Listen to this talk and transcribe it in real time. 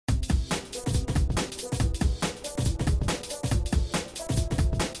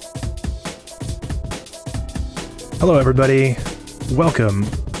Hello, everybody. Welcome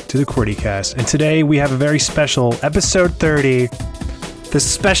to the QWERTYcast. And today we have a very special episode 30, the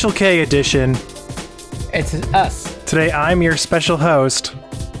Special K edition. It's us. Today I'm your special host,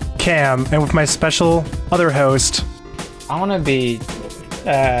 Cam, and with my special other host. I want to be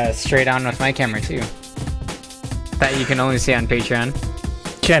straight on with my camera too. That you can only see on Patreon.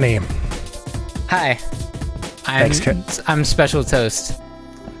 Kenny. Hi. I'm Special Toast.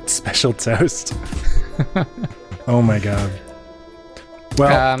 Special Toast. Oh my god.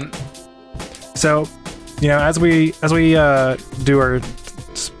 Well, so, you know, as we do our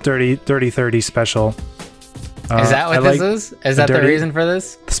 30 special. Is that what this is? Is that the reason for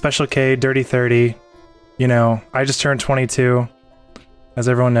this? Special K, Dirty 30. You know, I just turned 22, as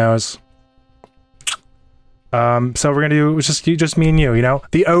everyone knows. So we're gonna do just me and you know,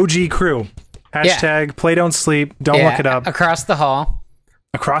 the OG crew. Hashtag Play Don't Sleep. Don't look it up. Across the hall.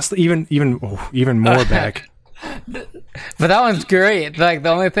 Across the even more back. But that one's great. Like, the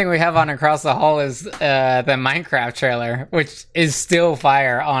only thing we have on Across the Hall is the Minecraft trailer, which is still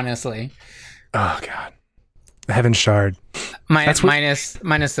fire, honestly. Oh god, Heaven Shard. Minus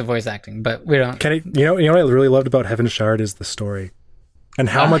the voice acting, but we don't. You know what I really loved about Heaven Shard is the story, and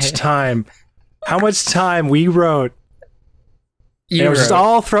how much time we wrote. It was just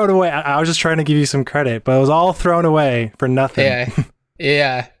all thrown away. I was just trying to give you some credit, but it was all thrown away for nothing.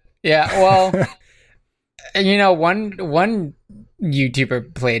 Yeah. Well, you know, one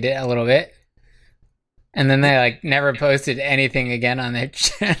YouTuber played it a little bit, and then they never posted anything again on their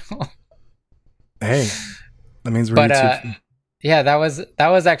channel. Hey, that means we're YouTube. Yeah, that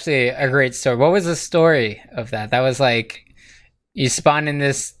was actually a great story. What was the story of that? That was you spawn in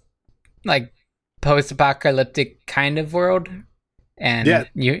this post-apocalyptic kind of world, and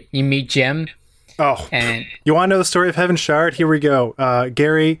you meet Jim. Oh, and you want to know the story of Heaven Shard? Here we go.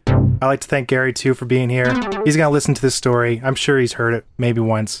 Gary, I'd like to thank Gary too for being here. He's gonna listen to this story. I'm sure he's heard it maybe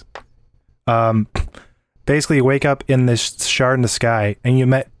once. Basically, you wake up in this shard in the sky, and you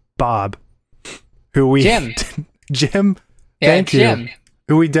met Bob, Jim. Jim. Yeah, thank Jim. you.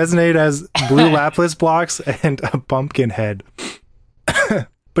 Who we designate as blue Lapis blocks and a pumpkin head.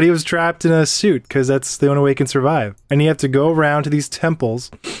 But he was trapped in a suit because that's the only way he can survive. And you have to go around to these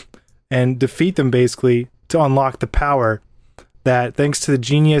temples and defeat them, basically, to unlock the power that, thanks to the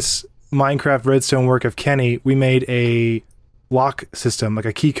genius Minecraft redstone work of Kenny, we made a lock system, like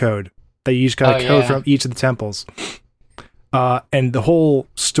a key code, that you just got a code from each of the temples. And the whole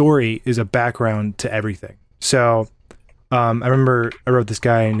story is a background to everything. So, I remember I wrote this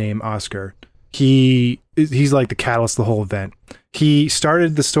guy named Oscar. He's like the catalyst of the whole event. He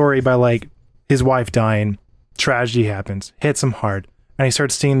started the story by his wife dying, tragedy happens, hits him hard, and he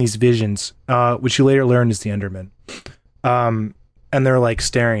starts seeing these visions, which you later learn is the Enderman. And they're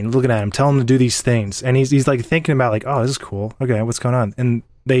staring, looking at him, telling him to do these things, and he's thinking about oh, this is cool. Okay, what's going on? And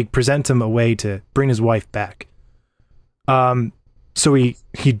they present him a way to bring his wife back. So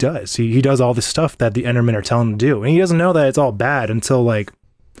he does all this stuff that the Endermen are telling him to do, and he doesn't know that it's all bad until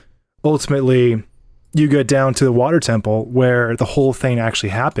ultimately you get down to the water temple where the whole thing actually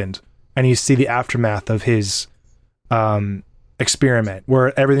happened, and you see the aftermath of his experiment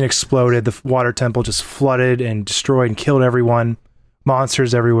where everything exploded. The water temple just flooded and destroyed and killed everyone,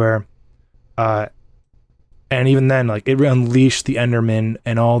 monsters everywhere, and even then it unleashed the Endermen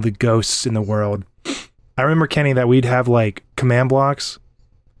and all the ghosts in the world. I remember, Kenny, that we'd have command blocks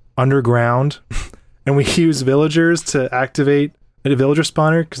underground and we use villagers to activate a villager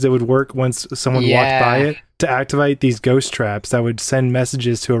spawner because it would work once someone walked by it to activate these ghost traps that would send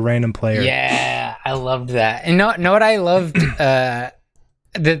messages to a random player. Yeah, I loved that. And know what I loved?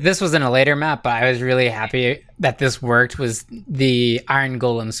 This was in a later map, but I was really happy that this worked, was the Iron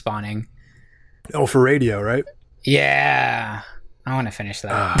Golem spawning. Oh, for radio, right? Yeah. I want to finish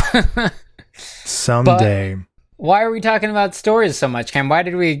that. Someday. But why are we talking about stories so much, Cam? Why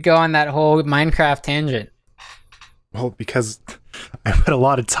did we go on that whole Minecraft tangent? Well, because I put a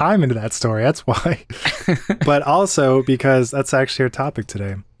lot of time into that story. That's why. But also because that's actually our topic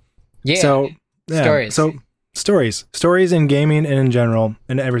today. Yeah. So, stories. So, stories in gaming and in general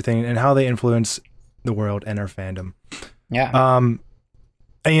and everything, and how they influence the world and our fandom. Yeah.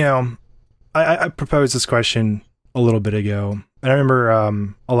 And, I proposed this question a little bit ago, and I remember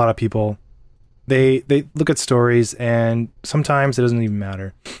a lot of people, they look at stories, and sometimes it doesn't even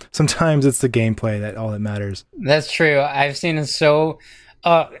matter. Sometimes it's the gameplay that all that matters. That's true. I've seen it so.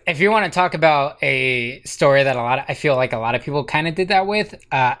 If you want to talk about a story that I feel like a lot of people kind of did that with,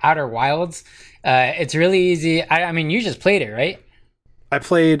 Outer Wilds. It's really easy. I mean, you just played it, right? I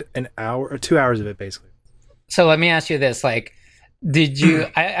played an hour or 2 hours of it, basically. So let me ask you this: did you?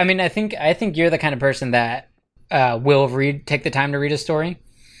 I mean, I think you're the kind of person that will take the time to read a story.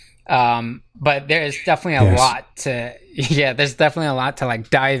 But there's definitely a lot to there's definitely a lot to like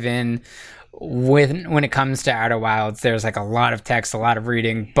dive in with when it comes to Outer Wilds. There's like a lot of text, a lot of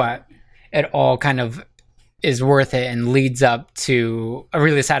reading, but it all kind of is worth it and leads up to a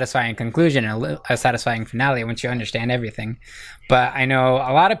really satisfying conclusion and a satisfying finale once you understand everything. But I know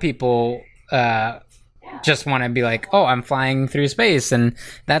a lot of people just want to be like, oh, I'm flying through space and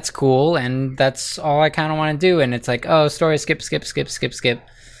that's cool and that's all I kind of want to do. And it's like, oh, story, skip.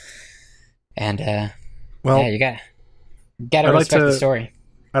 And you gotta respect the story.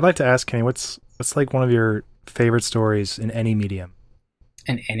 I'd like to ask Kenny, what's like one of your favorite stories in any medium?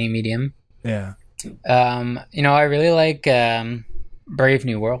 In any medium? Yeah. I really like Brave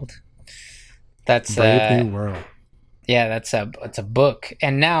New World. That's Brave New World. Yeah, it's a book,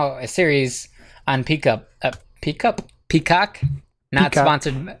 and now a series on Peacock. Not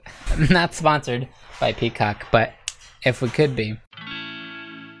sponsored by Peacock, but if we could be.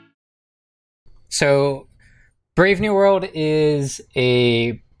 So, Brave New World is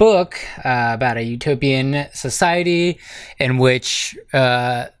a book about a utopian society in which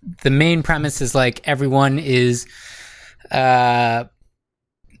the main premise is like everyone is their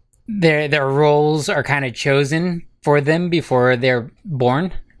roles are kind of chosen for them before they're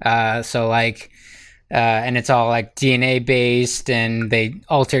born. And it's all like DNA based, and they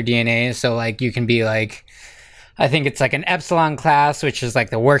alter DNA. So like you can be like, I think it's like an epsilon class, which is like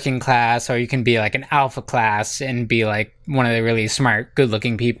the working class, or you can be like an alpha class and be like one of the really smart,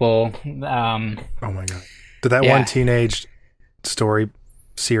 good-looking people. Oh my god! Did that one teenage story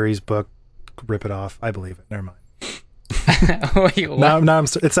series book rip it off? I believe it. Never mind. Wait, what? No,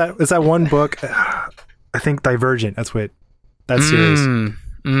 it's that one book. I think Divergent. That's what that series.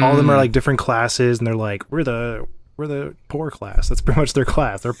 All of them are like different classes, and they're like, we're the poor class. That's pretty much their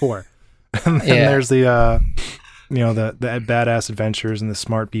class. They're poor. And then there's the the badass adventures and the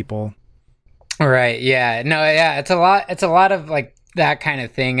smart people. Right. Yeah. No. Yeah. It's a lot of like that kind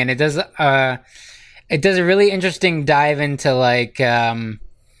of thing, and it does a really interesting dive into like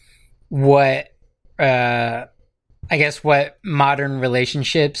what I guess what modern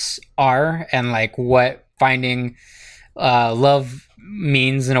relationships are, and like what finding love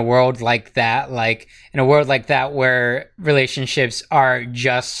means in a world like that, where relationships are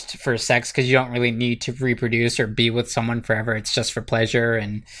just for sex, because you don't really need to reproduce or be with someone forever. It's just for pleasure.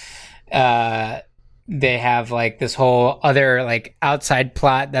 And they have like this whole other like outside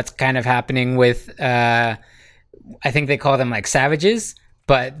plot that's kind of happening with I think they call them like savages,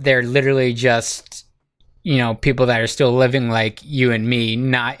 but they're literally just people that are still living like you and me,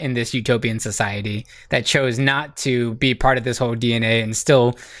 not in this utopian society, that chose not to be part of this whole DNA and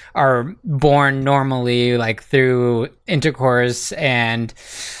still are born normally, like through intercourse, and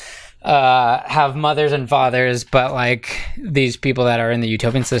have mothers and fathers. But like these people that are in the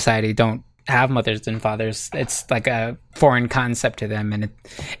utopian society don't have mothers and fathers. It's like a foreign concept to them, and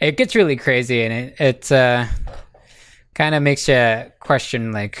it gets really crazy, and it kind of makes you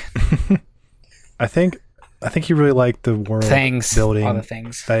question like I think you really like the world building, all the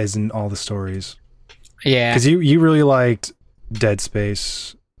things that is in all the stories. Yeah, because you really liked Dead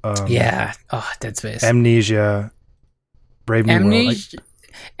Space. Dead Space, Amnesia, Brave New World.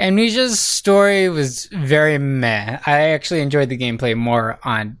 Amnesia's story was very meh. I actually enjoyed the gameplay more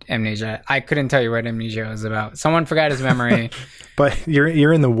on Amnesia. I couldn't tell you what Amnesia was about. Someone forgot his memory, but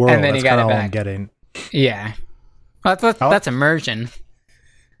you're in the world, and then he got it back. I'm getting. Yeah, that's immersion.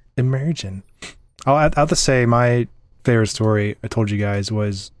 Immersion. I'll have to say my favorite story I told you guys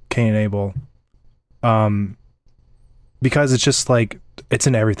was Cain and Abel, because it's just like it's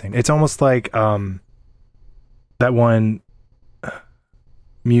in everything. It's almost like that one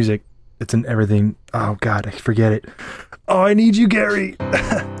music. It's in everything. Oh God, I forget it. Oh, I need you, Gary.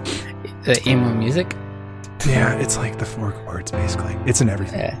 The emo music. Yeah, it's like the 4 chords basically. It's in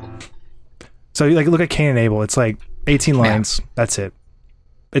everything. Yeah. So like look at Cain and Abel. It's like 18 lines. Yeah. That's it.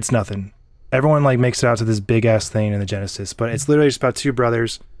 It's nothing. Everyone like makes it out to this big ass thing in the Genesis, but it's literally just about 2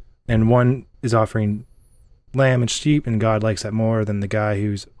 brothers, and one is offering lamb and sheep, and God likes that more than the guy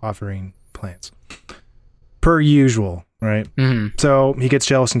who's offering plants. Per usual, right? Mm-hmm. So he gets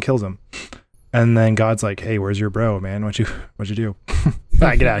jealous and kills him, and then God's like, "Hey, where's your bro, man? What'd you do?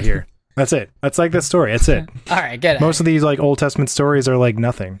 Get out of here." That's it. That's like the story. That's it. All right, get it. Most of these like Old Testament stories are like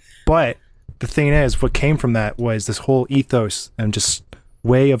nothing, but the thing is, what came from that was this whole ethos and just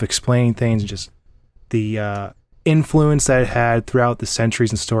way of explaining things, and just the influence that it had throughout the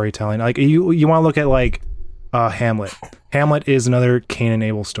centuries in storytelling. Like you want to look at like Hamlet. Hamlet is another Cain and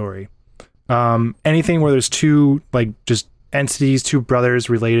Abel story. Anything where there's 2 like just entities, 2 brothers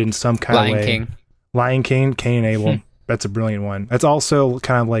related in some kind of way. Lion King, Cain and Abel. That's a brilliant one. That's also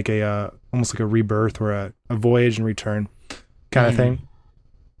kind of like a almost like a rebirth or a voyage and return kind of thing.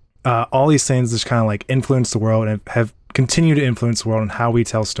 All these things just kind of like influence the world and have continued to influence the world and how we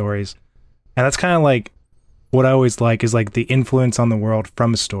tell stories. And that's kind of like what I always like is like the influence on the world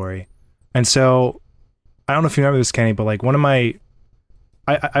from a story. And so I don't know if you remember this, Kenny, but like one of my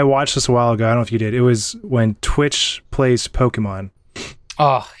I watched this a while ago. I don't know if you did. It was when Twitch plays Pokemon.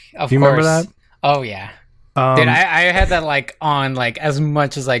 Oh, of Do you course. remember that? Oh yeah. Dude, I had that like on like as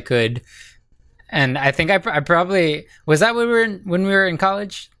much as I could, and I think I probably was that when we were in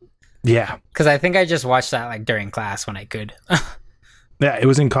college. Yeah, because I think I just watched that like during class when I could. Yeah, it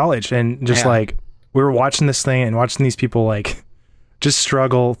was in college, and just like we were watching this thing and watching these people like just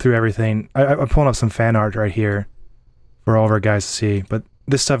struggle through everything. I'm pulling up some fan art right here for all of our guys to see, but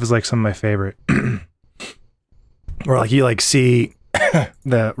this stuff is like some of my favorite. Where like you like see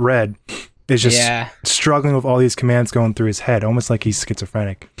the Red is just struggling with all these commands going through his head, almost like he's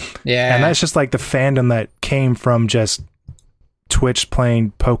schizophrenic. Yeah. And that's just like the fandom that came from just Twitch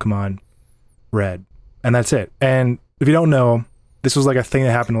playing Pokemon Red. And that's it. And if you don't know, this was like a thing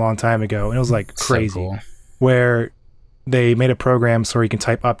that happened a long time ago, and it was like crazy. So cool. Where they made a program so you can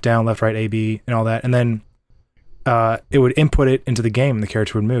type up, down, left, right, A, B, and all that, and then it would input it into the game and the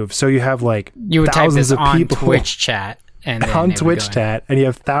character would move. So you have like you would thousands type this of on people Twitch chat and on Twitch chat, and you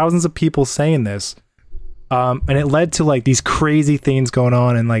have thousands of people saying this, and it led to like these crazy things going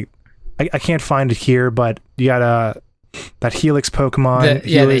on. And like I can't find it here, but you got that Helix Pokemon.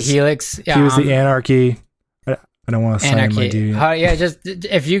 The Helix. Yeah, he was the Anarchy. I don't want to sign my dude. Yeah, just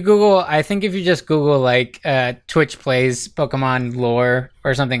if you Google, I think if you just Google like Twitch plays Pokemon lore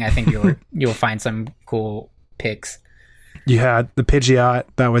or something, I think you'll find some cool pics. You had the Pidgeot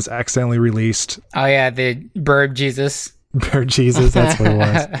that was accidentally released. Oh yeah, the Bird Jesus. Bird Jesus, that's what it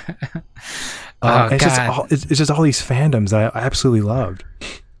was. It's just all these fandoms that I absolutely loved.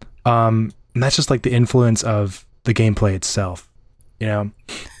 And that's just like the influence of the gameplay itself. You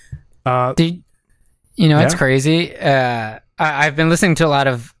know. It's crazy. I've been listening to a lot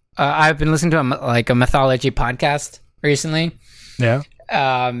of. I've been listening to a mythology podcast recently. Yeah.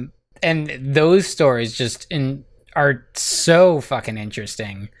 And those stories are so fucking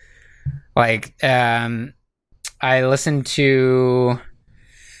interesting. Like, I listened to.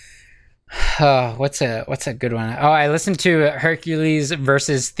 What's a good one? Oh, I listened to Hercules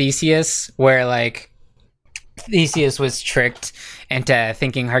versus Theseus, where like Theseus was tricked into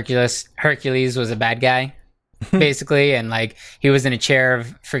thinking Hercules was a bad guy, basically, and like he was in a chair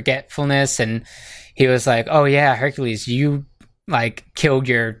of forgetfulness, and he was like, "Oh yeah, Hercules, you like killed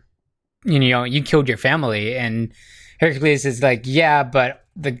your family," and Hercules is like, "Yeah, but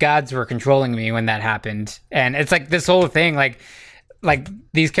the gods were controlling me when that happened," and it's like this whole thing, like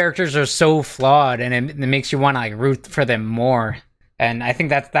these characters are so flawed, and it makes you want to like root for them more. And I think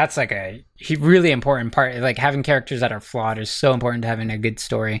that's like a really important part. Like having characters that are flawed is so important to having a good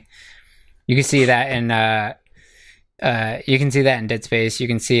story. You can see that in Dead Space. You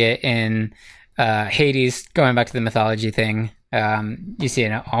can see it in Hades. Going back to the mythology thing, you see it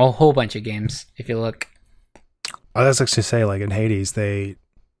in a whole bunch of games if you look. I was actually say like in Hades, they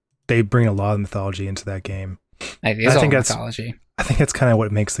bring a lot of mythology into that game. I think that's mythology. I think that's kind of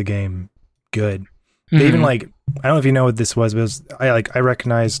what makes the game good. They even like, I don't know if you know what this was, but I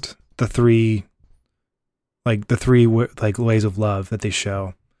recognized the three ways of love that they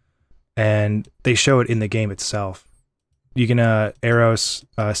show, and they show it in the game itself. You can Eros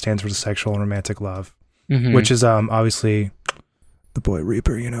stands for the sexual and romantic love, which is obviously the boy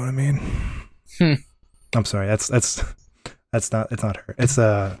Reaper. You know what I mean? I'm sorry, it's not her. It's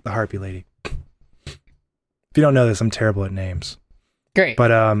the Harpy lady. If you don't know this, I'm terrible at names. Great, but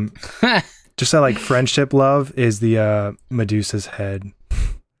just that like friendship love is the Medusa's head,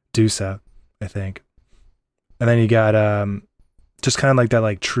 Dusa, I think. And then you got just kind of like that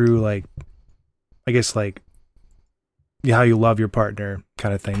like true like, I guess like how you love your partner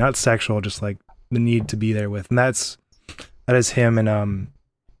kind of thing, not sexual, just like the need to be there with, and that is him and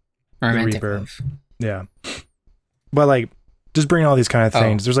the Reaper. Love. Yeah, but like just bringing all these kind of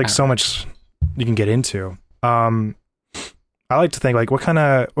things. There's like so much you can get into. I like to think like what kind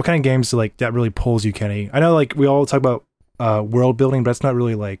of games do like that really pulls you, Kenny? I know like we all talk about world building, but that's not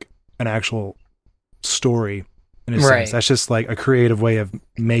really like an actual story in a sense. That's just like a creative way of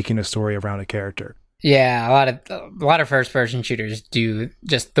making a story around a character. Yeah, a lot of first person shooters do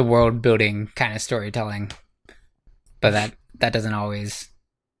just the world building kind of storytelling, but that doesn't always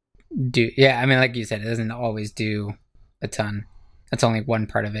do. Yeah, I mean, like you said, it doesn't always do a ton. That's only one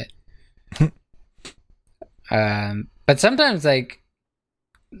part of it. But sometimes, like,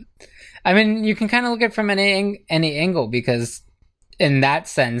 I mean, you can kind of look at it from any angle, because in that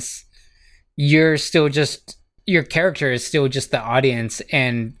sense, you're still just, your character is still just the audience,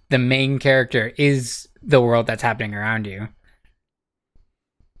 and the main character is the world that's happening around you.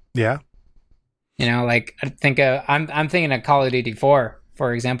 Yeah. You know, like I think I'm thinking of Call of Duty 4,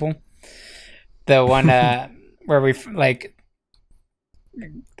 for example, the one where we like.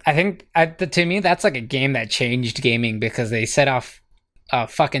 I think to me that's like a game that changed gaming, because they set off a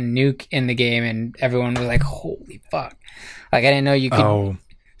fucking nuke in the game, and everyone was like, "Holy fuck!" Like I didn't know you could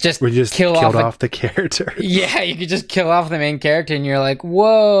just killed off the character. Yeah, you could just kill off the main character, and you're like,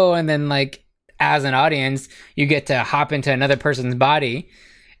 "Whoa!" And then like as an audience, you get to hop into another person's body,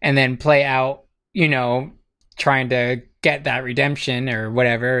 and then play out, you know, trying to get that redemption or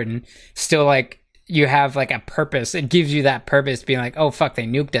whatever, and still like. You have like a purpose. It gives you that purpose, being like, "Oh fuck, they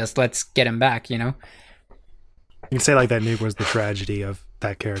nuked us. Let's get him back." You know. You can say like that nuke was the tragedy of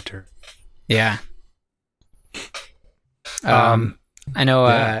that character. Yeah. I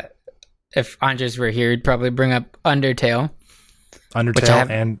know. If Andres were here, he'd probably bring up Undertale.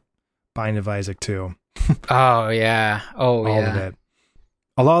 And Binding of Isaac too. Oh yeah. Oh all yeah. of it.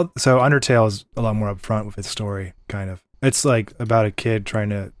 So Undertale is a lot more upfront with its story. Kind of. It's like about a kid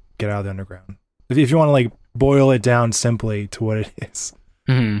trying to get out of the underground. If you want to like boil it down simply to what it is,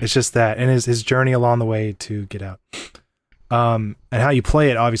 it's just that, and his journey along the way to get out, and how you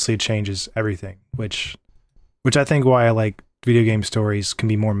play it obviously changes everything. Which I think why I like video game stories can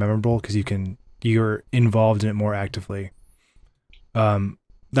be more memorable, because you're involved in it more actively.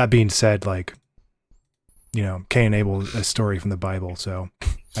 That being said, like, you know, Cain and Abel is a story from the Bible, so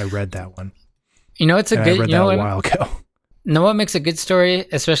I read that one. You know, it's a good. I read that a while ago. Know what makes a good story,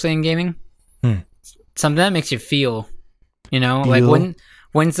 especially in gaming? Something that makes you feel, you know, like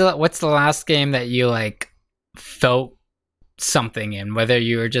what's the last game that you like felt something in, whether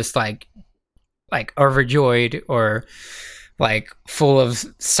you were just like overjoyed, or like full of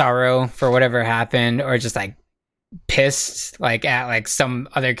sorrow for whatever happened, or just like pissed like at like some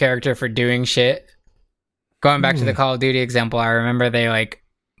other character for doing shit. Going back to the Call of Duty example, I remember they like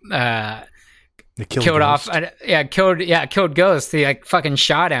they killed Ghost. They like fucking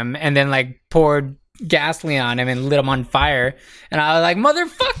shot him and then like poured gasoline on him and lit him on fire, and I was like,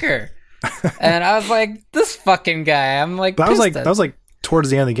 motherfucker. And I was like, this fucking guy. I'm like, that was like towards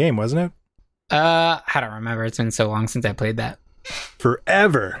the end of the game, wasn't it? I don't remember. It's been so long since I played that.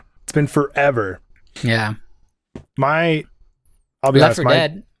 Forever. It's been forever. Yeah. I'll be Left honest. 4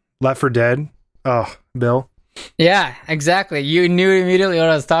 Dead. Left 4 Dead. Oh, Bill. Yeah, exactly. You knew immediately what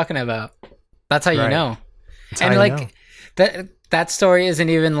I was talking about. That's how you know. That's and how like you know. that story isn't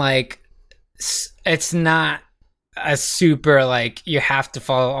even like, it's not a super like you have to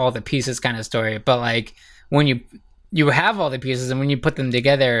follow all the pieces kind of story, but like when you have all the pieces and when you put them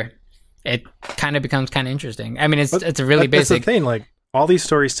together, it kind of becomes kind of interesting. I mean, it's a really basic. That's the thing. Like all these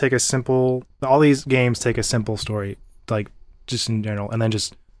games take a simple story, like just in general, and then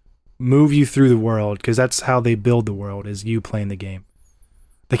just move you through the world, because that's how they build the world, is you playing the game.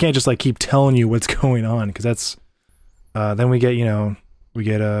 They can't just like keep telling you what's going on, because that's then we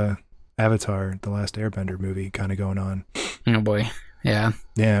get Avatar, The Last Airbender movie kind of going on. Oh boy. Yeah.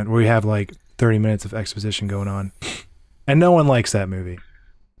 Yeah, where we have like 30 minutes of exposition going on. And no one likes that movie.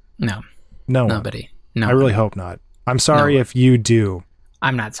 No. Nobody. No. I really hope not. I'm sorry if you do.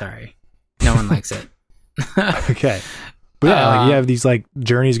 I'm not sorry. No one likes it. Okay. But yeah, like you have these like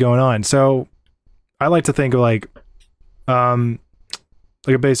journeys going on. So I like to think of like a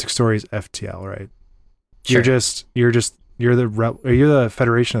basic story is FTL, right? Sure. You're the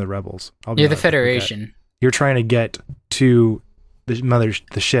Federation of the Rebels. You're the Federation. You're trying to get to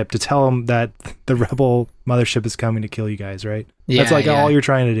the ship to tell them that the rebel mothership is coming to kill you guys, right? Yeah, that's like all you're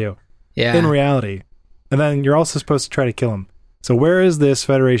trying to do. Yeah. In reality. And then you're also supposed to try to kill them. So where is this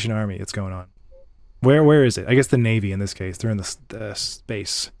Federation army that's going on? Where is it? I guess the Navy in this case. They're in the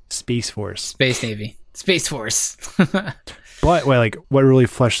Space Force. Space Navy. Space Force. But what really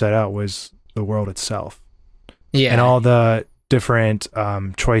fleshed that out was the world itself. Yeah. And all the different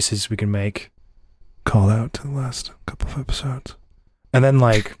choices we can make. Call out to the last couple of episodes. And then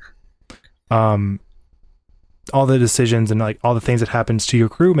all the decisions and like all the things that happens to your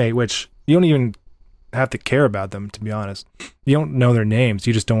crewmate, which you don't even have to care about them, to be honest. You don't know their names.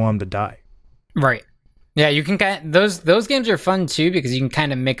 You just don't want them to die. Right. Yeah, you can those games are fun too, because you can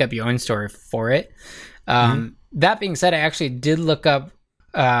kind of make up your own story for it. That being said, I actually did look up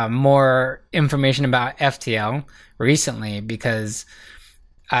more information about FTL recently, because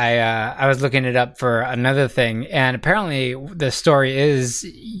I was looking it up for another thing, and apparently the story is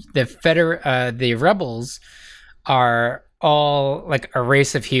the rebels are all like a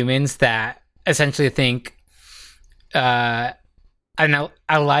race of humans that essentially think an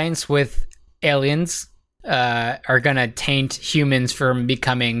alliance with aliens are gonna taint humans from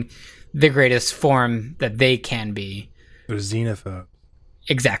becoming the greatest form that they can be. They're xenophobe.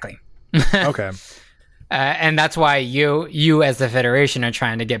 Exactly. Okay. And that's why you as the Federation are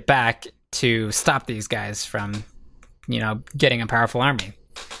trying to get back to stop these guys from, getting a powerful army.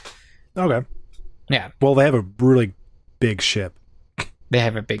 Okay. Yeah. Well, they have a really big ship. They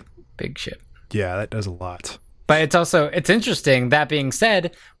have a big ship. Yeah, that does a lot. But it's interesting. That being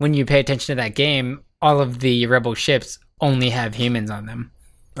said, when you pay attention to that game, all of the rebel ships only have humans on them.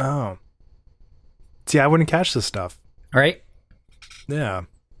 Oh. See, I wouldn't catch this stuff. Right? Yeah.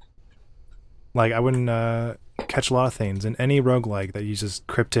 Like, I wouldn't catch a lot of things in any roguelike that uses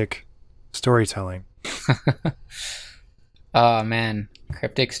cryptic storytelling. Oh, man.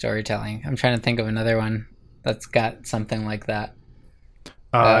 Cryptic storytelling. I'm trying to think of another one that's got something like that.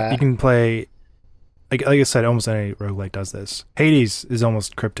 You can play, like I said, almost any roguelike does this. Hades is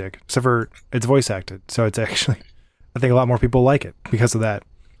almost cryptic, except for it's voice acted. So it's actually, I think a lot more people like it because of that.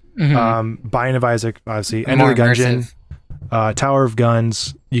 Mm-hmm. Binding of Isaac, obviously. Enter More the Gungeon. immersive. Tower of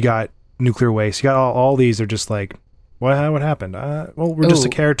Guns. You got Nuclear Waste. You got all these are just like, what happened? Well, we're just a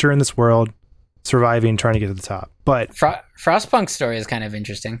character in this world surviving, trying to get to the top. But Frostpunk's story is kind of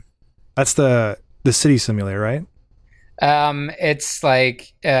interesting. that's the city simulator, right? It's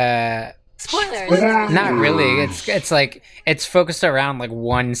like Spoilers. not really. It's like it's focused around like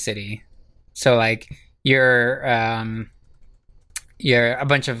one city. So like you're a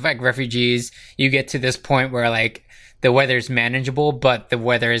bunch of like refugees. You get to this point where like the weather's manageable, but the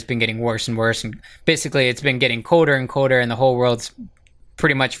weather has been getting worse and worse, and basically it's been getting colder and colder, and the whole world's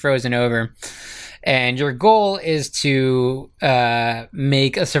pretty much frozen over. And your goal is to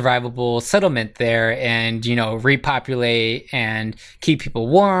make a survivable settlement there, and repopulate and keep people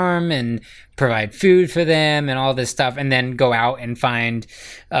warm and provide food for them and all this stuff, and then go out and find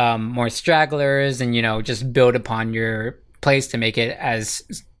more stragglers and just build upon your place to make it as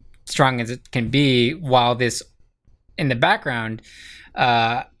strong as it can be. While this in the background,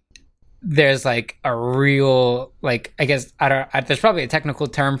 there's like a real, like, I guess there's probably a technical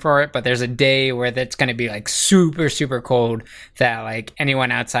term for it, but there's a day where that's going to be like super, super cold that like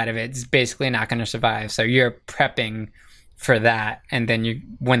anyone outside of it is basically not going to survive. So you're prepping for that. And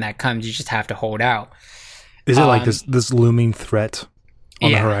then when that comes, you just have to hold out. Is it like this looming threat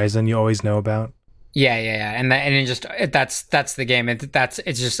on the horizon you always know about? Yeah. And that's the game.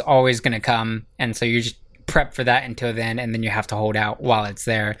 It's just always going to come. And so you just prep for that until then, and then you have to hold out while it's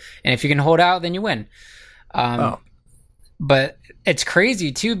there. And if you can hold out, then you win. But it's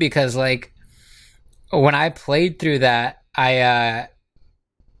crazy too, because like when I played through that, I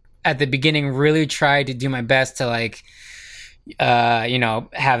at the beginning really tried to do my best to like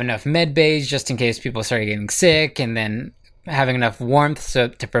have enough med bays just in case people started getting sick, and then having enough warmth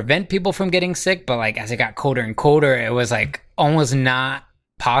to prevent people from getting sick. But like as it got colder and colder, it was like almost not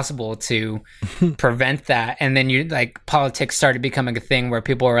possible to prevent that. And then politics started becoming a thing where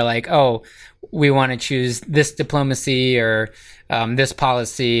people were like, oh, we want to choose this diplomacy or this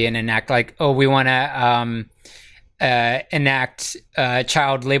policy and enact like, oh, we want to enact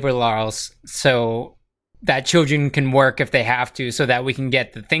child labor laws so that children can work if they have to, so that we can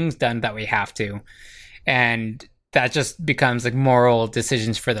get the things done that we have to. And that just becomes like moral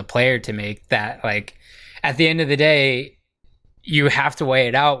decisions for the player to make, that like at the end of the day you have to weigh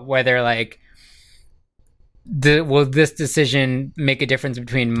it out, whether like will this decision make a difference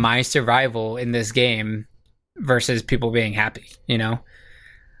between my survival in this game versus people being happy, Yeah.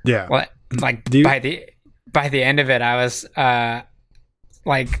 Well, like by the end of it, I was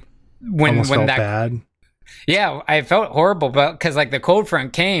like when felt that bad. Yeah, I felt horrible, but because like the cold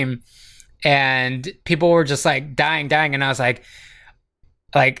front came and people were just like dying, and I was like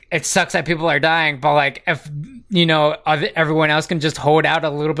it sucks that people are dying, but like if everyone else can just hold out a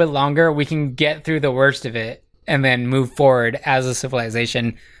little bit longer, we can get through the worst of it and then move forward as a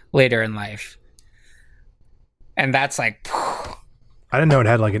civilization later in life. And that's like, I didn't know it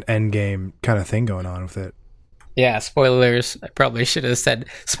had like an end game kind of thing going on with it. Yeah, spoilers. I probably should have said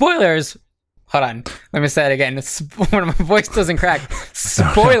spoilers. Hold on, let me say it again. When my voice doesn't crack.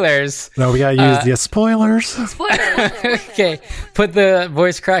 Spoilers. No, we gotta use the spoilers. Spoilers. Okay, put the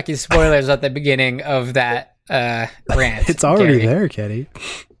voice cracky spoilers at the beginning of that rant. It's already Gary. there, Kenny.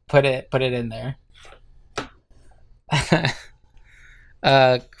 Put it in there.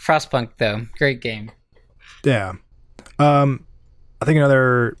 Frostpunk though, great game. Yeah. I think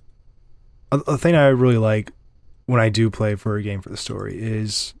another a thing I really like when I do play for a game for the story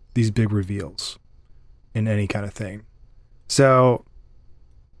is these big reveals in any kind of thing. So,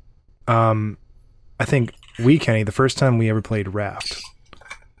 I think Kenny, the first time we ever played Raft,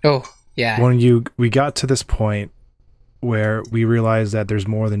 Oh, yeah. we got to this point where we realized that there's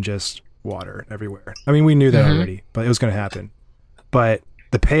more than just water everywhere. I mean, we knew that already, but it was going to happen. But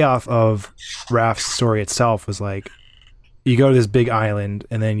the payoff of Raft's story itself was like, you go to this big island,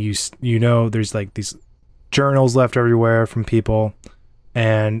 and then you know there's like these journals left everywhere from people,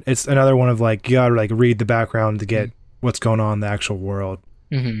 and it's another one of like, you gotta like read the background to get what's going on in the actual world.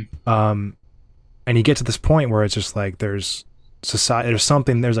 And you get to this point where it's just like there's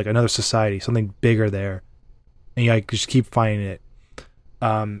like another society, something bigger there, and you like just keep finding it,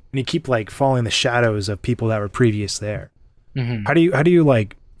 and you keep like following the shadows of people that were previous there. How do you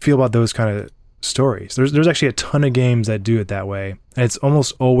like feel about those kind of stories? There's actually a ton of games that do it that way, and it's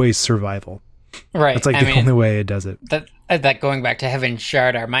almost always survival. Right. It's like the only way it does it. That going back to Heaven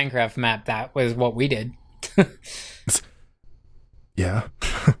Shard, our Minecraft map, that was what we did. Yeah.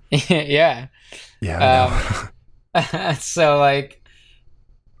 Yeah. Yeah. So like,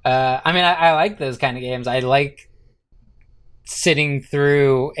 I mean, I like those kind of games. I like sitting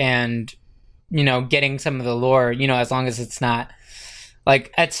through and, you know, getting some of the lore, you know, as long as it's not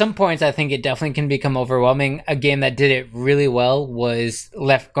like, at some points I think it definitely can become overwhelming. A game that did it really well was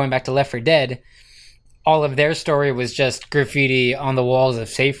going back to Left 4 Dead. All of their story was just graffiti on the walls of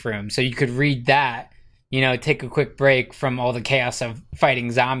safe rooms. So you could read that, you know, take a quick break from all the chaos of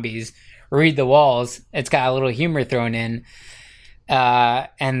fighting zombies, read the walls. It's got a little humor thrown in,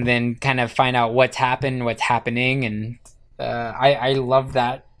 and then kind of find out what's happening. And I love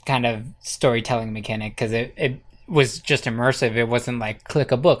that kind of storytelling mechanic, because it was just immersive. It wasn't like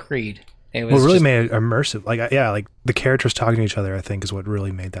click a book, read. It was really made it immersive. Like, yeah, like the characters talking to each other, I think, is what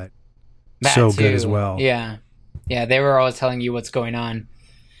really made that so good as well. Yeah. Yeah, they were always telling you what's going on.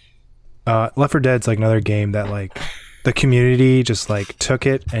 Left 4 Dead's like another game that like the community just like took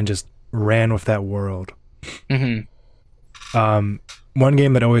it and just ran with that world. One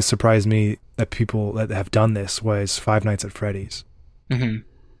game that always surprised me that people that have done this was Five Nights at Freddy's. I don't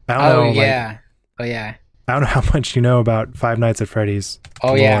know. Yeah. I don't know how much you know about Five Nights at Freddy's. Oh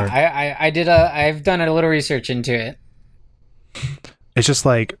lore. Yeah, I've done a little research into it. It's just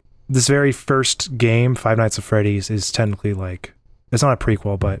like this very first game, Five Nights at Freddy's, is technically like, it's not a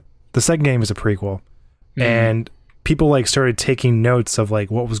prequel, but the second game is a prequel. And people like started taking notes of like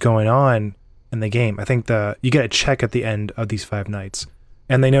what was going on in the game. I think you get a check at the end of these Five Nights,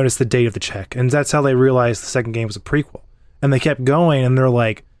 and they noticed the date of the check, and that's how they realized the second game was a prequel. And they kept going, and they're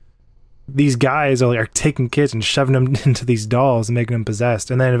like, these guys are taking kids and shoving them into these dolls and making them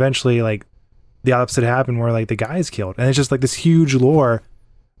possessed. And then eventually like the opposite happened, where like the guy's killed. And it's just like this huge lore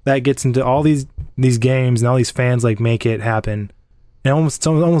that gets into all these games, and all these fans like make it happen. And it's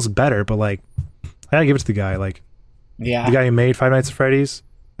almost better, but like, I gotta give it to the guy. Like, yeah, the guy who made Five Nights at Freddy's,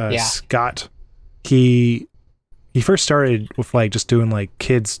 Scott. He first started with like just doing like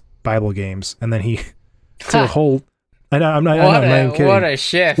kids Bible games, and then he took a whole. I'm not even kidding. What a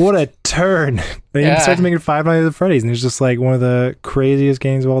shift! What a turn! And he started making Five Nights at Freddy's, and it's just like one of the craziest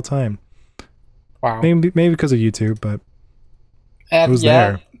games of all time. Wow. Maybe because of YouTube, but it was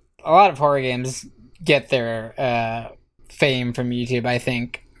there. A lot of horror games get their fame from YouTube, I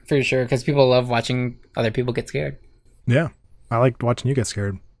think, for sure, because people love watching other people get scared. Yeah, I like watching you get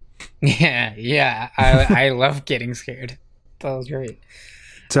scared. Yeah, I love getting scared. That was great.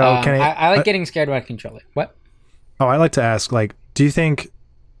 So I like getting scared when I control it. What? Oh, I like to ask, like, do you think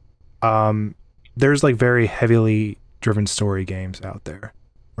there's like very heavily driven story games out there,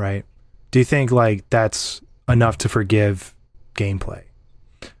 right? Do you think like that's enough to forgive gameplay?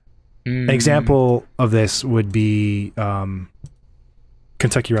 An example of this would be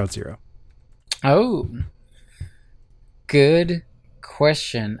Kentucky Route Zero. Oh, good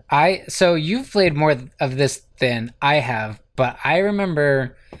question. So you've played more of this than I have, but I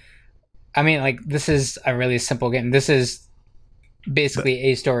remember, I mean, like, this is a really simple game. This is basically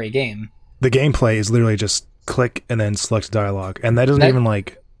a story game. The gameplay is literally just click and then select dialogue, and that doesn't even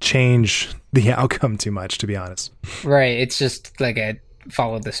like change the outcome too much, to be honest. Right. It's just like a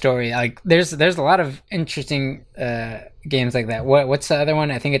follow the story. Like, there's a lot of interesting games like that. What's the other one?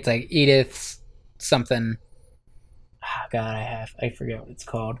 I think it's like Edith's something. Oh, God, I forget what it's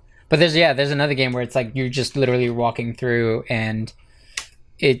called. But there's another game where it's like you're just literally walking through, and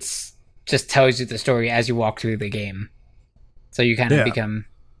it's just tells you the story as you walk through the game. So you kind of become,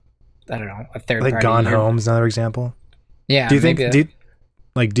 I don't know, a third party. Like Gone Home is another example. Yeah. Do you think? Do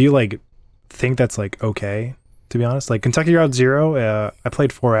you think that's like okay? To be honest, like Kentucky Route Zero, I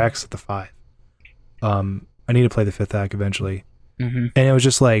played 4X at the 5. I need to play the 5th act eventually, and it was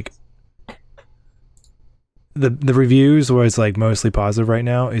just like, the reviews where it's like mostly positive right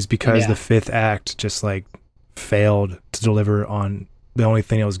now is because Yeah. the fifth act just like failed to deliver on the only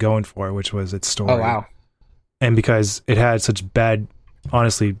thing it was going for, which was its story. Oh wow. And because it had such bad,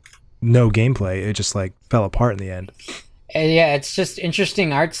 honestly, no gameplay, it just like fell apart in the end. Yeah, it's just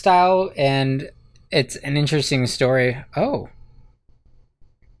interesting art style and it's an interesting story. Oh.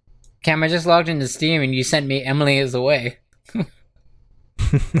 Cam, I just logged into Steam and you sent me Emily is Away.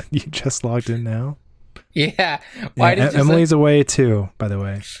 You just logged in now? Yeah. Why Yeah, did you Emily's Away too, by the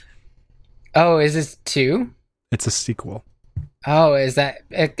way. Oh, is this 2? It's a sequel. Oh, is that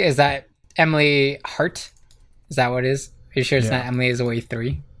Emily Hart? Is that what it is? Are you sure it's Yeah. not Emily is Away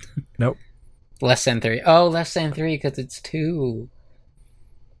 3? Nope. Less than 3. Oh, less than 3 because it's 2.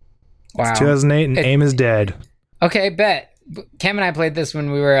 Wow. It's 2008 and AIM is dead. Okay, bet. Cam and I played this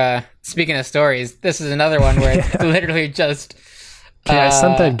when we were speaking of stories. This is another one where it's literally just. Okay, I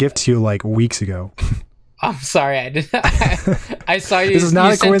sent that gift to you like weeks ago. I'm sorry, I did. I saw you. This is not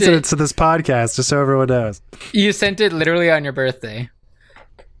you a sent coincidence to this podcast, just so everyone knows. You sent it literally on your birthday,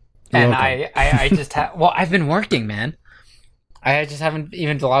 You're and welcome. I just well, I've been working, man. I just haven't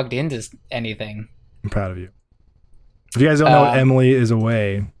even logged into anything. I'm proud of you. If you guys don't know what Emily is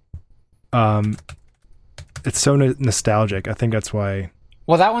Away, it's so nostalgic. I think that's why.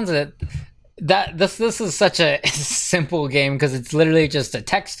 Well, that one's this is such a simple game because it's literally just a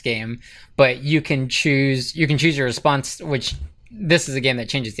text game, but you can choose your response, which this is a game that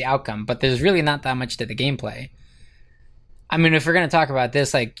changes the outcome, but there's really not that much to the gameplay. I mean, if we're going to talk about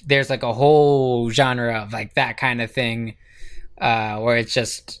this, like there's like a whole genre of like that kind of thing where it's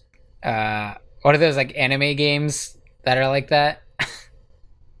just what are those like anime games that are like that?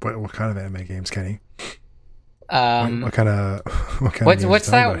 What kind of anime games, Kenny? What kind of games What's are you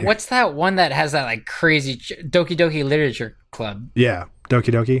talking that? about here? What's that one that has that like crazy Doki Doki Literature Club? Yeah,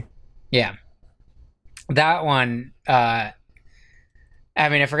 Doki Doki. Yeah, that one. I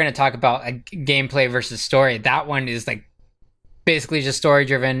mean, if we're gonna talk about like gameplay versus story, that one is like basically just story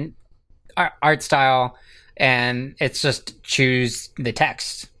driven art style, and it's just choose the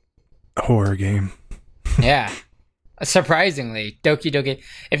text. Horror game. Yeah, surprisingly, Doki Doki.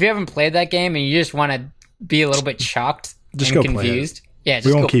 If you haven't played that game and you just want to be a little bit shocked Just and go play it. confused, yeah,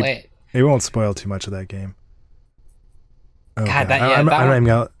 just go play it. We won't spoil too much of that game. Oh, God, that- I'm that not even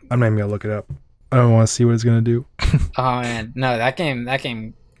gonna look it up. I don't want to see what it's gonna do. Oh man, no, that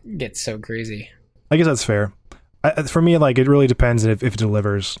game gets so crazy. I guess that's fair. For me, like it really depends if it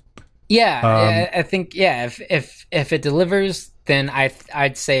delivers. Yeah, I think if it delivers, then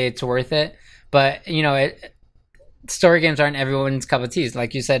I'd say it's worth it. But you know, story games aren't everyone's cup of tea.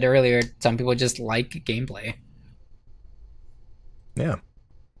 Like you said earlier, some people just like gameplay. Yeah,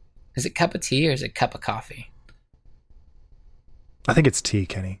 Is it cup of tea or is it cup of coffee? I think it's tea,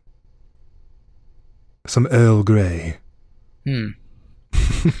 Kenny. Some Earl Grey.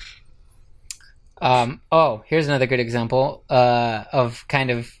 Oh, here's another good example of kind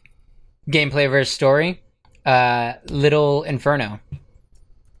of gameplay versus story. Little Inferno.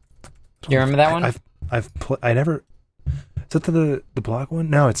 Do you remember that one? I never. Is that the blog one?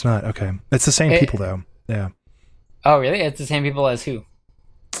 No, it's not. Okay, it's the same people though. Yeah, Oh, really? It's the same people as who?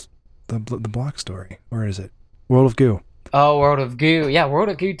 the block story. Where is it? World of Goo. Oh, World of Goo. Yeah, World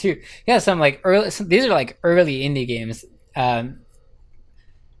of Goo too. Yeah, these are like early indie games. And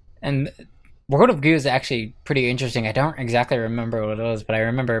World of Goo is actually pretty interesting. I don't exactly remember what it was, but I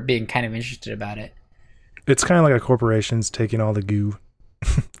remember being kind of interested about it. It's kind of like a corporation's taking all the goo,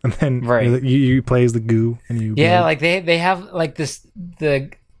 and then Right. you play as the goo, and you Yeah, build. like they have like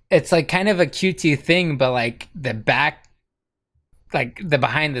it's like kind of a cutesy thing, but like the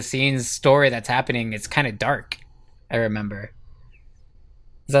behind the scenes story that's happening, it's kind of dark. I remember.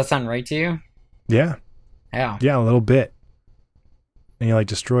 Does that sound right to you? yeah, Yeah. a little bit. And you like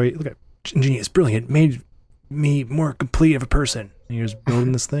destroy. Look at ingenious, brilliant, made me more complete of a person. And you're just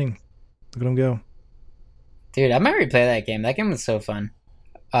building this thing. Look at him go. Dude, I might replay that game. That game was so fun.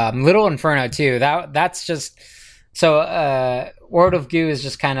 Little Inferno too. That's just so. World of Goo is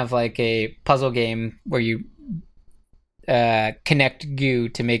just kind of like a puzzle game where you connect goo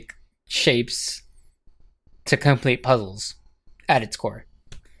to make shapes to complete puzzles at its core.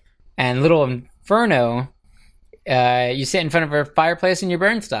 And Little Inferno, you sit in front of a fireplace and you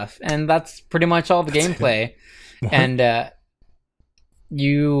burn stuff, and that's pretty much all the gameplay. What? And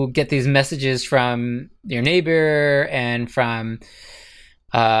you get these messages from your neighbor and from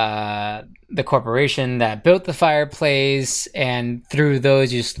the corporation that built the fireplace, and through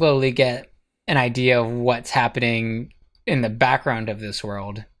those you slowly get an idea of what's happening in the background of this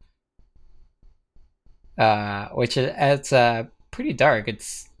world, which is it's pretty dark.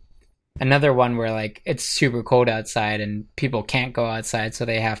 It's another one where like it's super cold outside and people can't go outside, so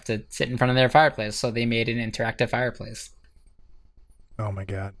they have to sit in front of their fireplace. So they made an interactive fireplace. Oh my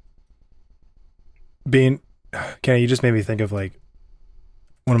god. Kenny, you just made me think of like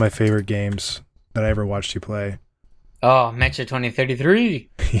one of my favorite games that I ever watched you play. Oh, Metro 2033.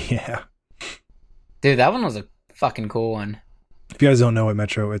 Yeah. Dude, that one was a fucking cool one. If you guys don't know what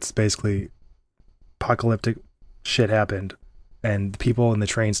Metro, it's basically apocalyptic shit happened, and the people in the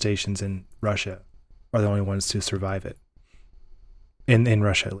train stations in Russia are the only ones to survive it. In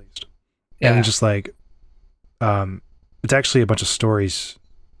Russia, at least. Yeah. And just like, it's actually a bunch of stories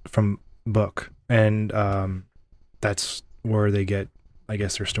from book, and that's where they get, I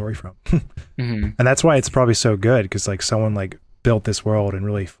guess, their story from. Mm-hmm. And that's why it's probably so good, because like someone like built this world and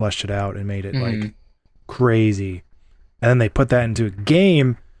really fleshed it out and made it Mm-hmm. like crazy, and then they put that into a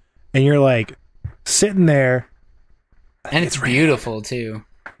game, and you're like sitting there, And it's beautiful too.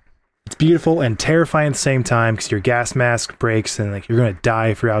 it's beautiful and terrifying at the same time, because your gas mask breaks and like you're gonna die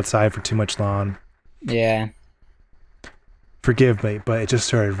if you're outside for too much long. Yeah. Forgive me, but it just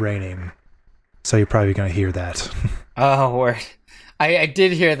started raining, so you're probably gonna hear that. Oh, word. I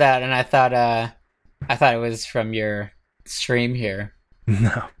did hear that, and I thought it was from your stream here,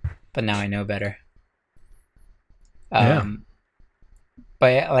 No. but now I know better. Yeah.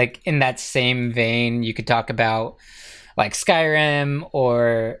 But like in that same vein, you could talk about like Skyrim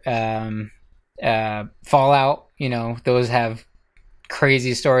or Fallout. You know, those have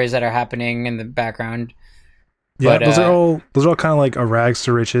crazy stories that are happening in the background. Yeah, But, those are all kind of like a rags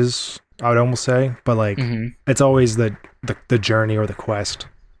to riches, I would almost say, but like Mhm. it's always the journey or the quest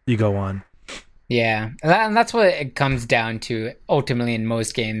you go on. Yeah, and that's what it comes down to ultimately in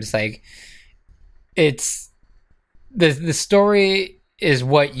most games. Like, it's the story is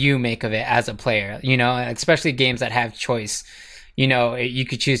what you make of it as a player. You know, especially games that have choice. You know, you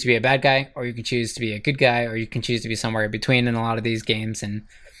could choose to be a bad guy, or you can choose to be a good guy, or you can choose to be somewhere in between in a lot of these games, and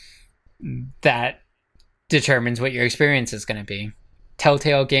that determines what your experience is going to be.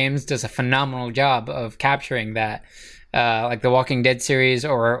 Telltale Games does a phenomenal job of capturing that. Like the Walking Dead series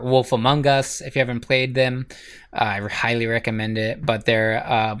or Wolf Among Us, if you haven't played them, I highly recommend it. But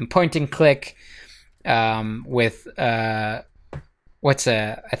they're point and click with what's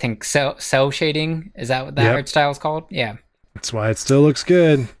I think cell shading. Is that what that Yep. art style is called? Yeah, That's why it still looks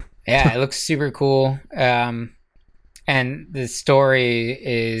good. yeah, it looks super cool. And the story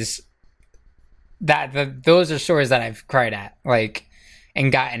is those are stories that I've cried at, like, and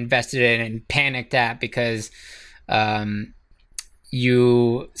got invested in and panicked at, because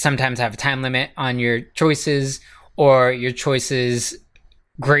you sometimes have a time limit on your choices, or your choices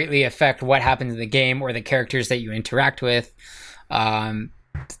greatly affect what happens in the game or the characters that you interact with, and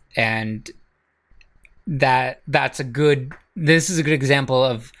this is a good example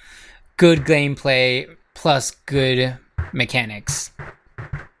of good gameplay plus good mechanics,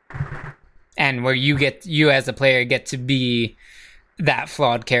 and where you as a player get to be that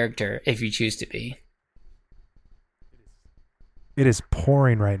flawed character if you choose to be. It is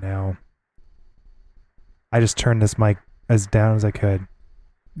pouring right now. I just turned this mic as down as I could.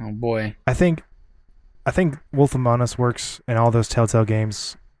 Oh boy. I think Wolf Among Us works in all those Telltale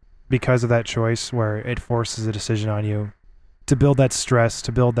games because of that choice, where it forces a decision on you to build that stress,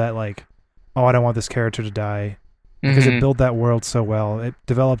 to build that like, oh, I don't want this character to die, because it built that world so well. It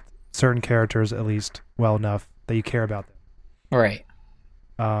developed certain characters at least well enough that you care about them. Right.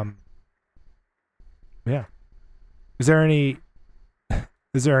 Yeah. Is there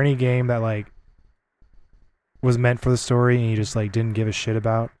any game that like was meant for the story and you just like didn't give a shit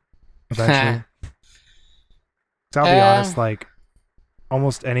about eventually? 'Cause I'll be honest, like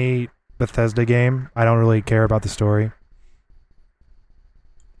almost any Bethesda game, I don't really care about the story.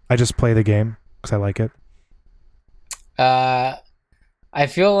 I just play the game because I like it. I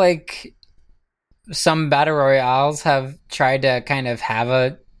feel like some battle royales have tried to kind of have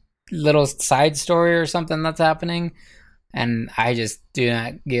a little side story or something that's happening, and I just do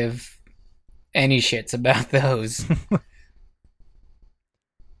not give any shits about those.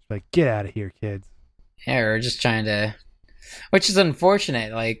 Like, get out of here, kids. Yeah, we're just trying to, which is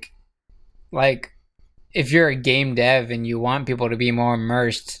unfortunate. Like if you're a game dev and you want people to be more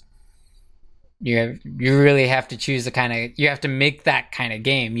immersed, you really have to choose you have to make that kind of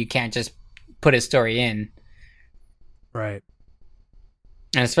game. You can't just put a story in. Right.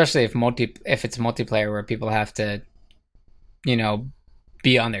 And especially if it's multiplayer, where people have to, you know,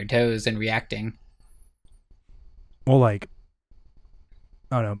 be on their toes and reacting. Well, like,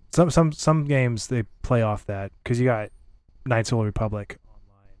 I don't know. Some games they play off that, because you got Knights of the Republic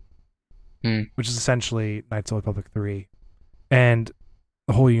Online, which is essentially Knights of the Republic 3, and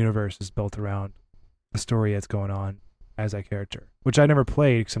the whole universe is built around the story that's going on as that character, which I never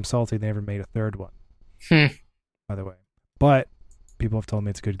played because I'm salty they never made a third one. By the way, but people have told me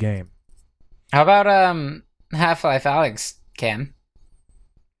it's a good game. How about Half-Life Alyx, Cam?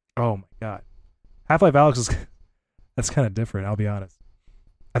 Oh my god, Half-Life Alyx is that's kind of different. I'll be honest.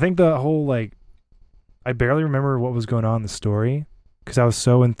 I think the whole like I barely remember what was going on in the story because I was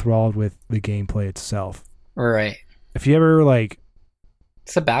so enthralled with the gameplay itself. Right. If you ever like,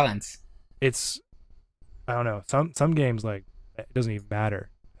 It's a balance. it's I don't know, some games like it doesn't even matter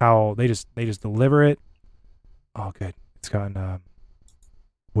how they just deliver it. Oh good, it's gotten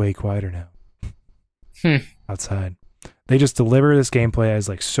way quieter now outside. They just deliver this gameplay as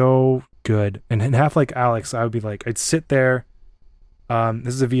like so good. And in Half-Life Alyx, I would be like, I'd sit there.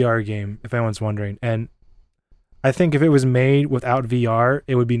 This is a VR game, if anyone's wondering, and I think if it was made without VR,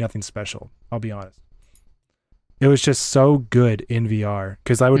 it would be nothing special. I'll be honest. It was just so good in VR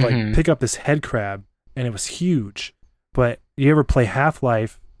because I would like pick up this head crab and it was huge. But you ever play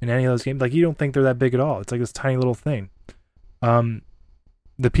Half-Life in any of those games? Like you don't think they're that big at all. It's like this tiny little thing.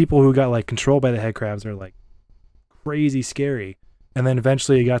 The people who got like controlled by the head crabs are like crazy scary. And then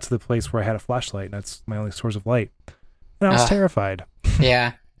eventually it got to the place where I had a flashlight and that's my only source of light. And I was terrified.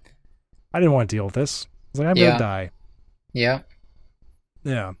 Yeah. I didn't want to deal with this. I was like, I'm going to die. Yeah.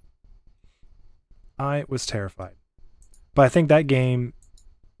 Yeah. I was terrified. But I think that game,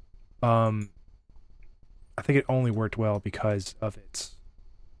 I think it only worked well because of its,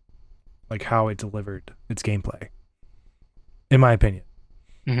 like how it delivered its gameplay. In my opinion.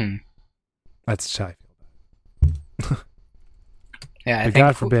 Mm-hmm. That's how I feel about it. Yeah, I but think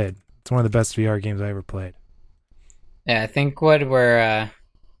God forbid, it's one of the best VR games I ever played. Yeah, I think what we're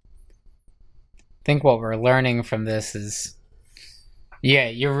learning from this is, yeah,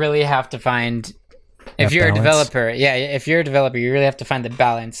 you really have to find if you're a developer. Yeah, if you're a developer, you really have to find the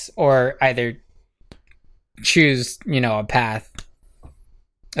balance, or either choose, a path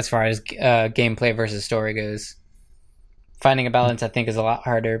as far as gameplay versus story goes. Finding a balance, I think, is a lot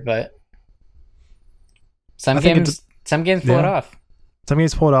harder, but some games pull it off. Some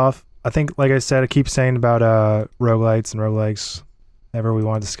games pull it off. I think, like I said, I keep saying about roguelites and roguelikes. Whenever we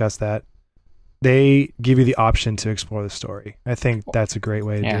want to discuss that, they give you the option to explore the story. I think that's a great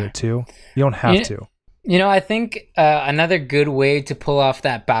way to do it too. You don't have to. I think another good way to pull off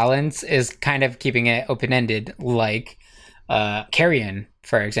that balance is kind of keeping it open-ended, like Carrion,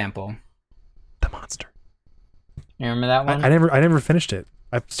 for example. The monster. You remember that one? I never finished it.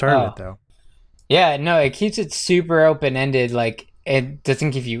 I started it though. Yeah, no, it keeps it super open-ended. Like, it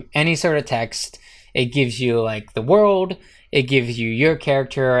doesn't give you any sort of text. It gives you like the world. It gives you your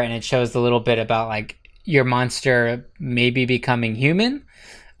character, and it shows a little bit about like your monster maybe becoming human.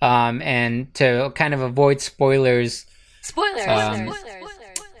 And to kind of avoid spoilers.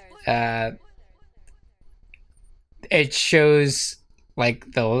 It shows like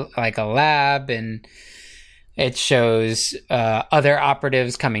a lab, and it shows other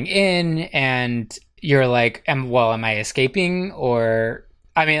operatives coming in, and you're like, am I escaping? Or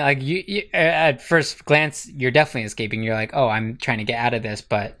I mean, like you at first glance, you're definitely escaping. You're like, oh, I'm trying to get out of this,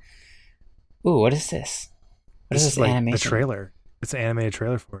 but ooh, what is this? What is this like animation? A trailer. It's an animated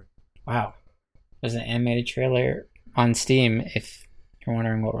trailer for it. Wow. There's an animated trailer on Steam, if you're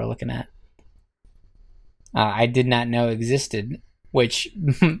wondering what we're looking at. I did not know existed, which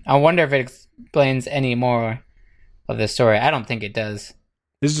I wonder if it explains any more of the story. I don't think it does.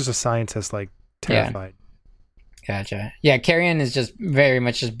 This is just a scientist, like, terrified. Gotcha. Yeah, Carrion is just very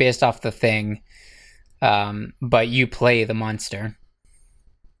much just based off the thing, but you play the monster.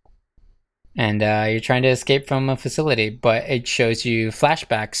 And you're trying to escape from a facility, but it shows you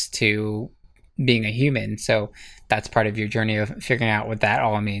flashbacks to being a human. So that's part of your journey of figuring out what that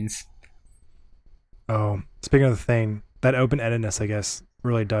all means. Oh, speaking of the thing, that open-endedness, I guess,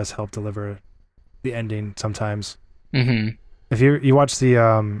 really does help deliver the ending sometimes. Mm-hmm. If you watch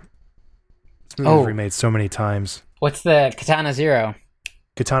the this movie was remade so many times. What's the Katana Zero?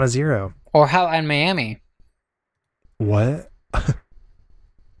 Katana Zero. Or Hotline Miami. What?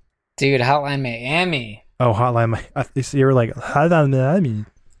 Dude, Hotline Miami. Oh, Hotline Miami. You were like, Hotline Miami.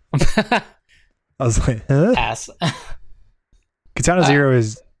 I was like, huh? Ass. Katana Zero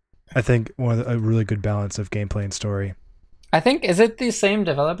is, I think, a really good balance of gameplay and story. I think, is it the same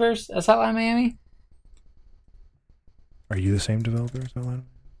developers as Hotline Miami? Are you the same developer as Hotline Miami?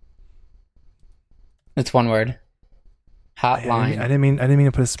 It's one word. Hotline. I didn't mean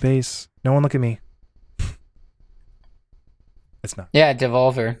to put a space. No one look at me. It's not. Yeah,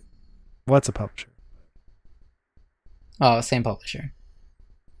 Devolver. What's a publisher? Oh, same publisher.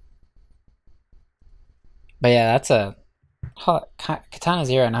 But yeah, Katana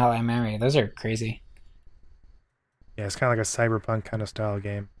Zero and Hotline Miami, those are crazy. Yeah, it's kind of like a cyberpunk kind of style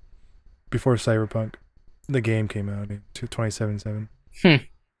game. Before Cyberpunk, the game came out in 2077.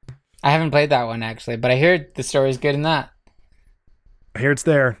 I haven't played that one actually, but I hear the story's good in that. I hear it's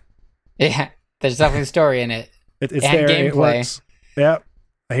there. Yeah, there's definitely a story in it. It's And there. It gameplay. works. Yeah,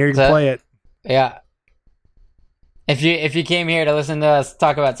 I hear you can play it. Yeah. If you came here to listen to us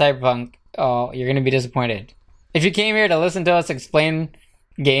talk about Cyberpunk, oh, you're gonna be disappointed. If you came here to listen to us explain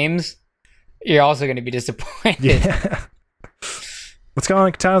games, you're also gonna be disappointed. Yeah. What's going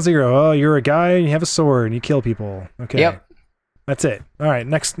on, Katana Zero? Oh, you're a guy and you have a sword and you kill people. Okay. Yep. That's it. All right.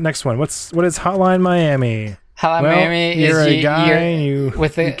 Next one. What is Hotline Miami? Hotline Well, Miami you're is a guy you're and you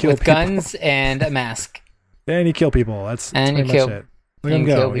with kill people. guns and a mask. And you kill people. That's And pretty you kill- much it. Look at and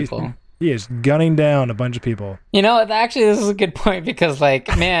him kill go. people. He is gunning down a bunch of people. You know, actually, this is a good point because,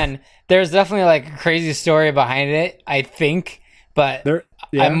 like, man, there's definitely like a crazy story behind it. I think, but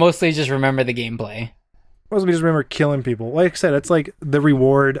Yeah. I mostly just remember the gameplay. Mostly we just remember killing people. Like I said, it's like the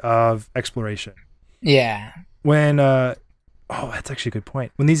reward of exploration. Yeah, When that's actually a good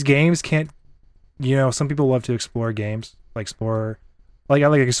point. When these games can't, some people love to explore games, like I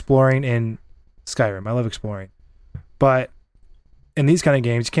like exploring in Skyrim. I love exploring, but in these kind of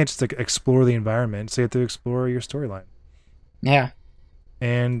games, you can't just like explore the environment. So you have to explore your storyline, yeah,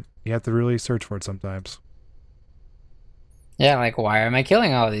 and you have to really search for it sometimes. yeah. Like, why am I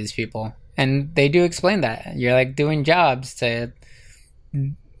killing all these people? And they do explain that you're like doing jobs to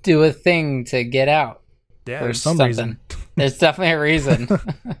do a thing to get out. Yeah, or there's some something. reason. There's definitely a reason.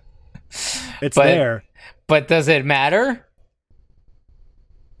 It's But- there. But does it matter?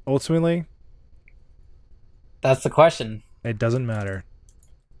 Ultimately, That's the question. it doesn't matter.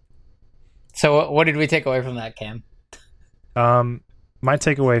 So what did we take away from that, Cam? My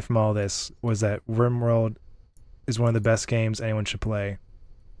takeaway from all this was that RimWorld is one of the best games anyone should play.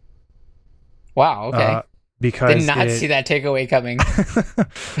 Wow, okay. Because Did not it, see that takeaway coming.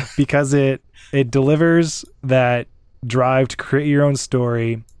 because it delivers that drive to create your own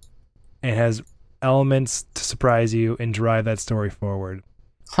story and has elements to surprise you and drive that story forward in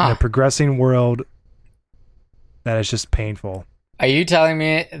Huh. a progressing world that is just painful. Are you telling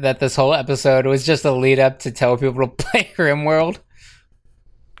me that this whole episode was just a lead up to tell people to play RimWorld?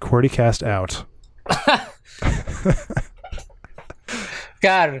 QWERTYcast out.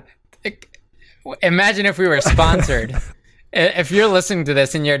 God, imagine if we were sponsored. If you're listening to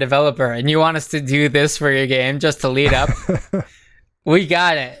this and you're a developer and you want us to do this for your game just to lead up, we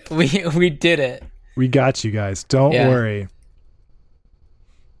got it. We did it. We got you guys. Don't Yeah. worry.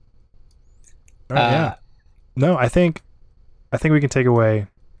 All right, yeah. No, I think we can take away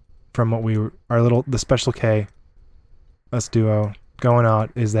from what the Special K, us duo going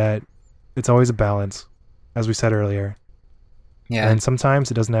on, is that it's always a balance, as we said earlier. Yeah. And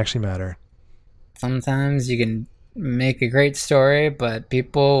sometimes it doesn't actually matter. Sometimes you can make a great story, but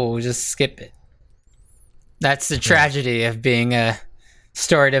people will just skip it. That's the tragedy of being a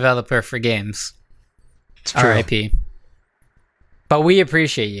story developer for games. It's true. R.I.P. But we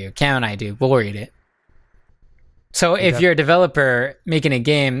appreciate you. Cam and I do. We'll read it. So if you're a developer making a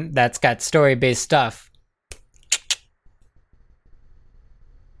game that's got story-based stuff,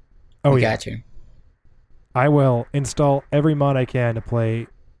 Oh, we yeah. got you. I will install every mod I can to play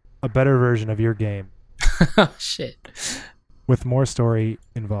a better version of your game Oh, shit. with more story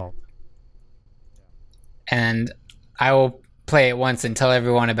involved. And I will play it once and tell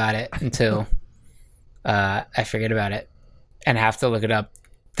everyone about it until I forget about it and have to look it up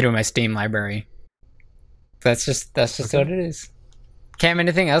through my Steam library. That's just what it is. Cam,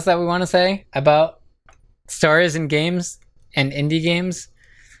 anything else that we want to say about stories and games and indie games?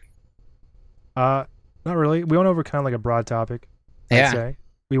 Not really. We went over kind of like a broad topic. Yeah. I'd say.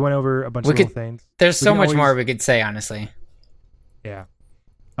 We went over a bunch We of could- little things. There's We so can much always- more we could say, honestly. Yeah.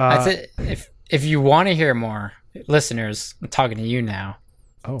 That's it. If you want to hear more, listeners, I'm talking to you now,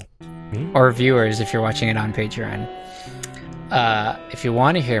 Oh, me? or viewers if you're watching it on Patreon. If you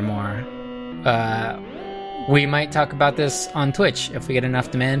want to hear more, we might talk about this on Twitch if we get enough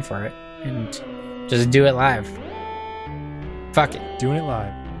demand for it, and just do it live. Fuck it. Doing it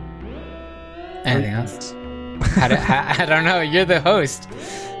live. Anything else? I don't know. You're the host.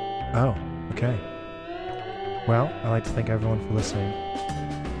 Oh, okay. Well, I'd like to thank everyone for listening.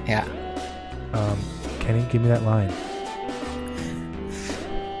 Yeah. Kenny, give me that line.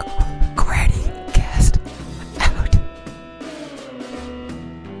 Cast out.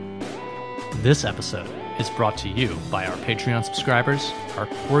 This episode is brought to you by our Patreon subscribers, our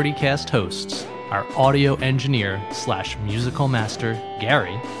QWERTYcast hosts, our audio engineer / musical master,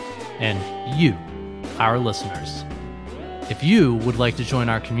 Gary, and you, our listeners. If you would like to join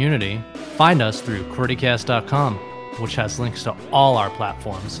our community, find us through QWERTYcast.com, which has links to all our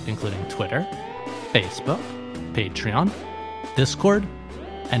platforms, including Twitter, Facebook, Patreon, Discord,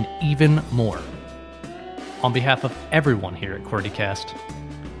 and even more. On behalf of everyone here at QWERTYcast,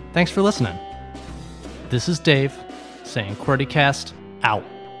 thanks for listening. This is Dave saying QWERTYcast out.